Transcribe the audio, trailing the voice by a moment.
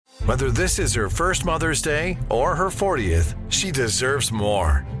Whether this is her first Mother's Day or her 40th, she deserves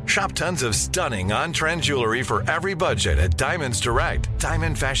more. Shop tons of stunning on-trend jewelry for every budget at Diamonds Direct.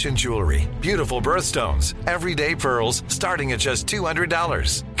 Diamond fashion jewelry, beautiful birthstones, everyday pearls starting at just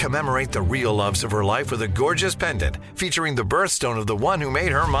 $200. Commemorate the real loves of her life with a gorgeous pendant featuring the birthstone of the one who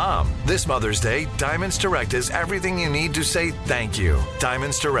made her mom. This Mother's Day, Diamonds Direct is everything you need to say thank you.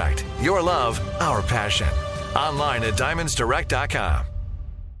 Diamonds Direct. Your love, our passion. Online at diamondsdirect.com.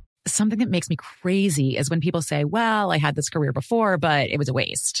 Something that makes me crazy is when people say, well, I had this career before, but it was a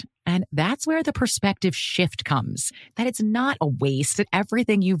waste. And that's where the perspective shift comes, that it's not a waste, that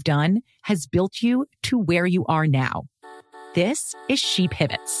everything you've done has built you to where you are now. This is She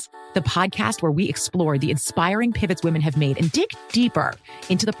Pivots, the podcast where we explore the inspiring pivots women have made and dig deeper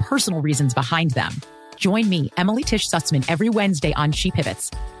into the personal reasons behind them. Join me, Emily Tish Sussman, every Wednesday on She Pivots.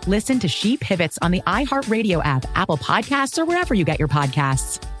 Listen to She Pivots on the iHeartRadio app, Apple Podcasts, or wherever you get your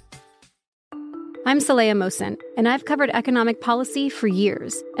podcasts. I'm Saleha Mohsen, and I've covered economic policy for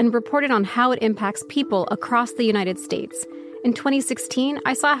years and reported on how it impacts people across the United States. In 2016,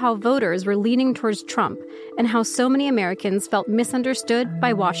 I saw how voters were leaning towards Trump and how so many Americans felt misunderstood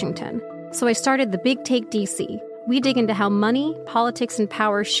by Washington. So I started The Big Take DC. We dig into how money, politics, and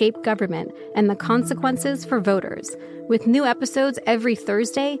power shape government and the consequences for voters. With new episodes every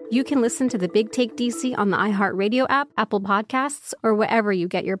Thursday, you can listen to The Big Take DC on the iHeartRadio app, Apple Podcasts, or wherever you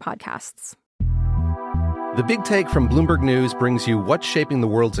get your podcasts. The Big Take from Bloomberg News brings you what's shaping the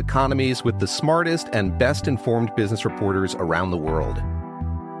world's economies with the smartest and best-informed business reporters around the world.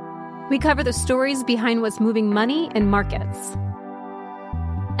 We cover the stories behind what's moving money and markets,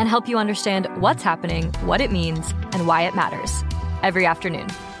 and help you understand what's happening, what it means, and why it matters every afternoon.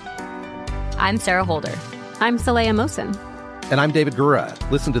 I'm Sarah Holder. I'm Saleha Mohsen. And I'm David Gura.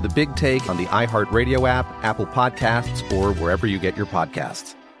 Listen to The Big Take on the iHeartRadio app, Apple Podcasts, or wherever you get your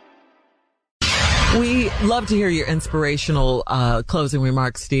podcasts. We love to hear your inspirational closing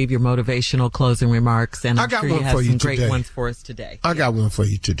remarks, Steve, your motivational closing remarks. And I'm sure you have some great ones for us today. I got one for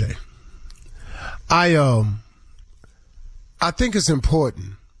you today. I think it's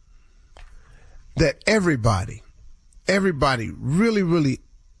important that everybody really, really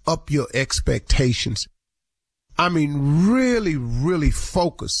up your expectations. I mean, really, really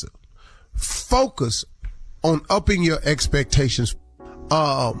focus on upping your expectations.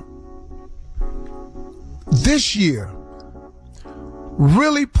 This year,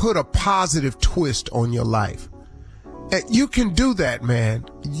 really put a positive twist on your life. And you can do that, man.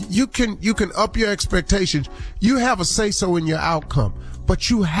 You can up your expectations. You have a say-so in your outcome, but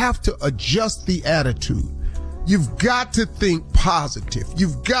you have to adjust the attitude. You've got to think positive.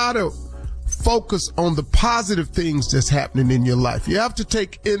 You've got to focus on the positive things that's happening in your life. You have to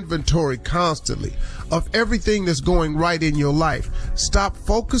take inventory constantly of everything that's going right in your life. Stop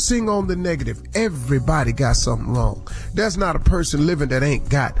focusing on the negative. Everybody got something wrong. There's not a person living that ain't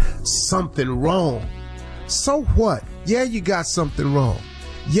got something wrong. So what? Yeah, you got something wrong.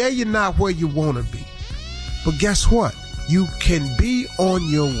 Yeah, you're not where you want to be. But guess what? You can be on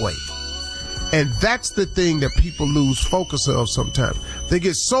your way. And that's the thing that people lose focus of sometimes. They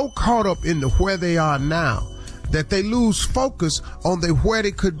get so caught up in the where they are now that they lose focus on the where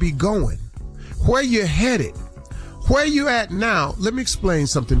they could be going, where you're headed, where you're at now. Let me explain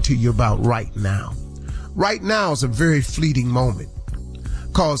something to you about right now. Right now is a very fleeting moment.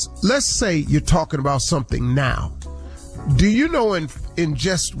 Because let's say you're talking about something now. Do you know in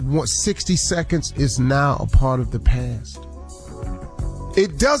just 60 seconds is now a part of the past?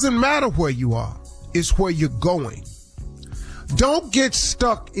 It doesn't matter where you are. It's where you're going. Don't get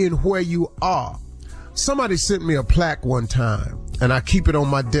stuck in where you are. Somebody sent me a plaque one time, and I keep it on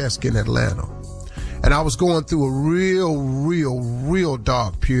my desk in Atlanta. And I was going through a real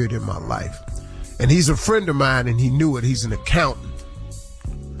dark period in my life. And he's a friend of mine, and he knew it. He's an accountant.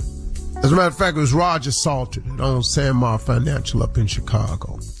 As a matter of fact, it was Roger Salter that owns Sandmar Financial up in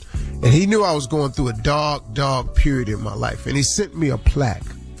Chicago. And he knew I was going through a dark period in my life. And he sent me a plaque.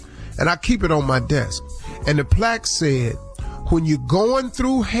 And I keep it on my desk. And the plaque said, when you're going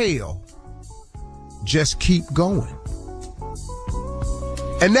through hell, just keep going.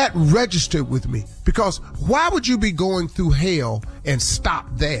 And that registered with me. Because why would you be going through hell and stop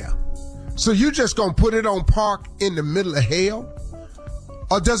there? So you just gonna put it on park in the middle of hell?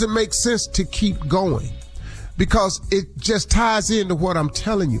 Or does it make sense to keep going? Because it just ties into what I'm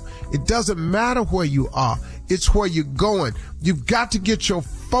telling you. It doesn't matter where you are. It's where you're going. You've got to get your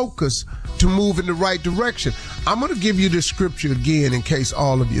focus to move in the right direction. I'm going to give you the scripture again in case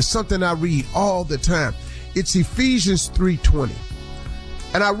all of you. It's something I read all the time. It's Ephesians 3:20.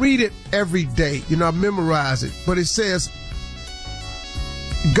 And I read it every day. You know, I memorize it. But it says,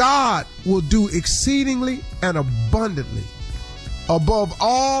 God will do exceedingly and abundantly above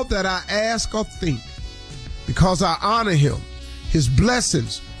all that I ask or think. Because I honor him, his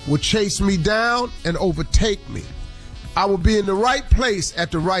blessings will chase me down and overtake me. I will be in the right place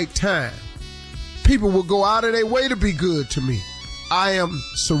at the right time. People will go out of their way to be good to me. I am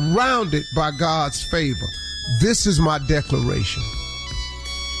surrounded by God's favor. This is my declaration.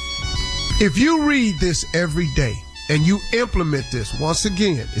 If you read this every day and you implement this, once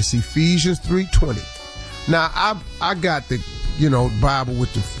again, it's Ephesians 3:20. Now, I got the, Bible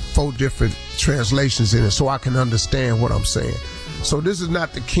with the 4 different translations in it so I can understand what I'm saying. So this is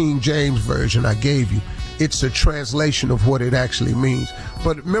not the King James version I gave you. It's a translation of what it actually means.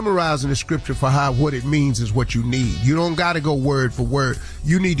 But memorizing the scripture for what it means is what you need. You don't got to go word for word.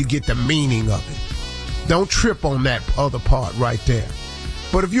 You need to get the meaning of it. Don't trip on that other part right there.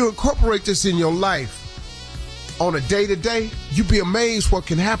 But if you incorporate this in your life on a day-to-day, you'd be amazed what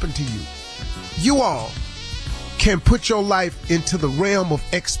can happen to you. You all can put your life into the realm of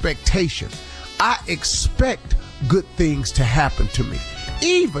expectation. I expect good things to happen to me.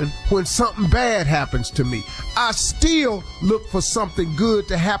 Even when something bad happens to me, I still look for something good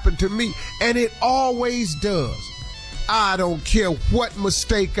to happen to me, and it always does. I don't care what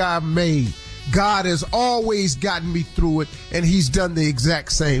mistake I've made. God has always gotten me through it, and he's done the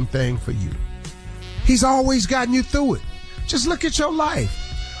exact same thing for you. He's always gotten you through it. Just look at your life.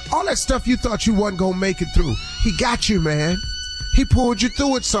 All that stuff you thought you wasn't going to make it through, he got you, man. He pulled you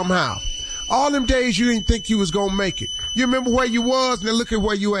through it somehow. All them days you didn't think you was going to make it. You remember where you was, now look at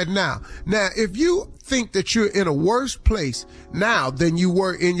where you at now. Now, if you think that you're in a worse place now than you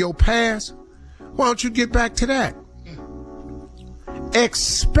were in your past, why don't you get back to that?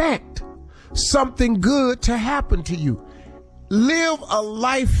 Expect something good to happen to you. Live a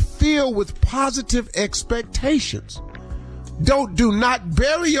life filled with positive expectations. Do not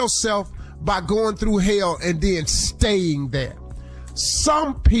bury yourself by going through hell and then staying there.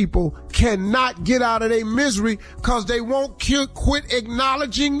 Some people cannot get out of their misery because they won't quit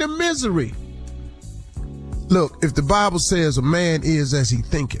acknowledging the misery. Look, if the Bible says a man is as he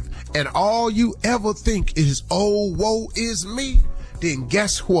thinketh, and all you ever think is, oh, woe is me, then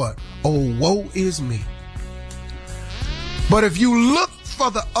guess what? Oh, woe is me. But if you look for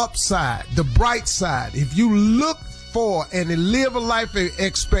the upside, the bright side, if you look for and live a life of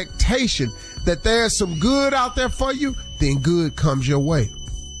expectation that there's some good out there for you, then good comes your way.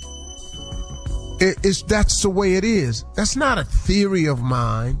 That's the way it is. That's not a theory of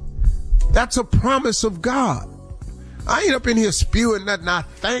mine. That's a promise of God. I ain't up in here spewing nothing I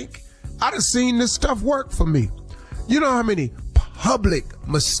think. I done seen this stuff work for me. You know how many public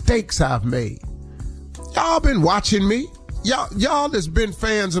mistakes I've made. Y'all been watching me. Y'all that's been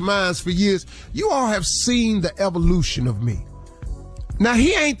fans of mine for years, you all have seen the evolution of me. Now,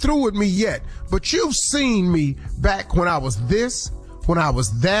 he ain't through with me yet, but you've seen me back when I was this, when I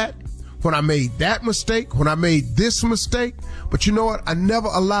was that, when I made that mistake, when I made this mistake. But you know what? I never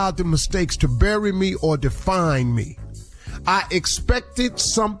allowed the mistakes to bury me or define me. I expected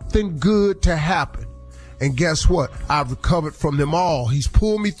something good to happen. And guess what? I've recovered from them all. He's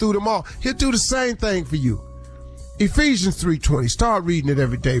pulled me through them all. He'll do the same thing for you. Ephesians 3:20. Start reading it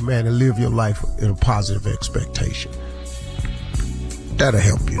every day, man, and live your life in a positive expectation. That'll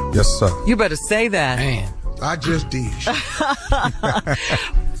help you. Yes, sir. You better say that. Man, I just did.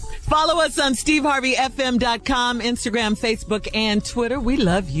 Follow us on SteveHarveyFM.com, Instagram, Facebook, and Twitter. We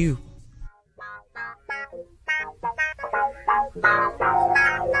love you.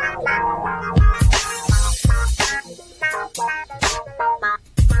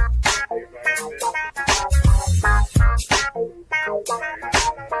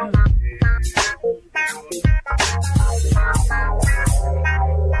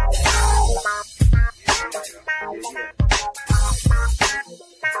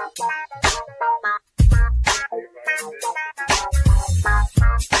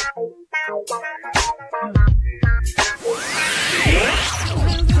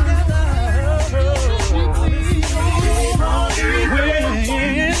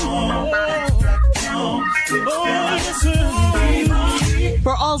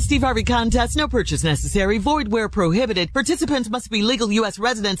 For all Steve Harvey contests, no purchase necessary, void where prohibited. Participants must be legal U.S.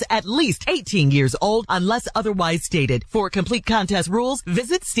 residents at least 18 years old unless otherwise stated. For complete contest rules,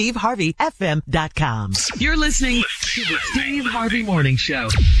 visit SteveHarveyFM.com. You're listening to the Steve Harvey Morning Show.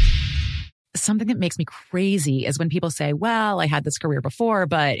 Something that makes me crazy is when people say, well, I had this career before,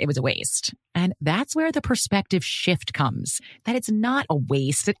 but it was a waste. And that's where the perspective shift comes, that it's not a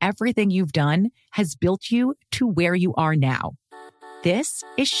waste, that everything you've done has built you to where you are now. This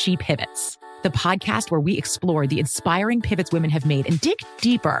is She Pivots, the podcast where we explore the inspiring pivots women have made and dig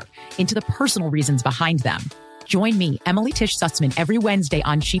deeper into the personal reasons behind them. Join me, Emily Tish Sussman, every Wednesday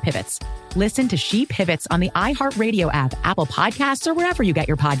on She Pivots. Listen to She Pivots on the iHeartRadio app, Apple Podcasts, or wherever you get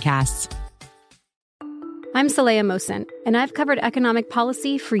your podcasts. I'm Saleha Mohsin, and I've covered economic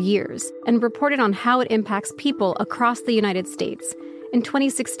policy for years and reported on how it impacts people across the United States. In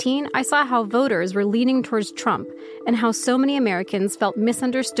 2016, I saw how voters were leaning towards Trump and how so many Americans felt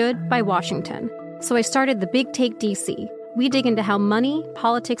misunderstood by Washington. So I started The Big Take DC. We dig into how money,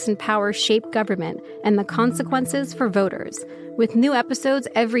 politics, and power shape government and the consequences for voters. With new episodes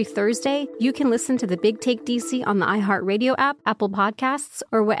every Thursday, you can listen to The Big Take DC on the iHeartRadio app, Apple Podcasts,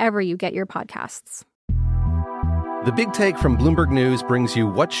 or wherever you get your podcasts. The Big Take from Bloomberg News brings you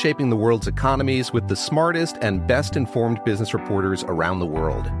what's shaping the world's economies with the smartest and best-informed business reporters around the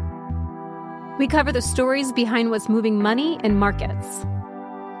world. We cover the stories behind what's moving money and markets,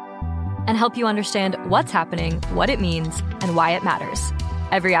 and help you understand what's happening, what it means, and why it matters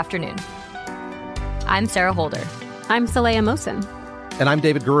every afternoon. I'm Sarah Holder. I'm Saleha Mohsin. And I'm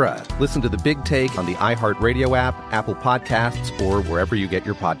David Gura. Listen to The Big Take on the iHeartRadio app, Apple Podcasts, or wherever you get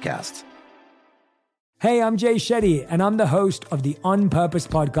your podcasts. Hey, I'm Jay Shetty, and I'm the host of the On Purpose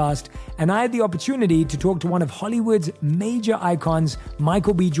podcast, and I had the opportunity to talk to one of Hollywood's major icons,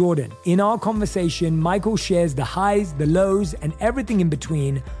 Michael B. Jordan. In our conversation, Michael shares the highs, the lows, and everything in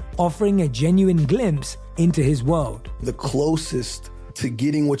between, offering a genuine glimpse into his world. The closest to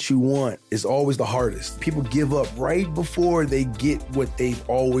getting what you want is always the hardest. People give up right before they get what they've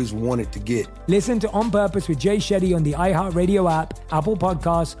always wanted to get. Listen to On Purpose with Jay Shetty on the iHeartRadio app, Apple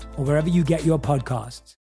Podcasts, or wherever you get your podcasts.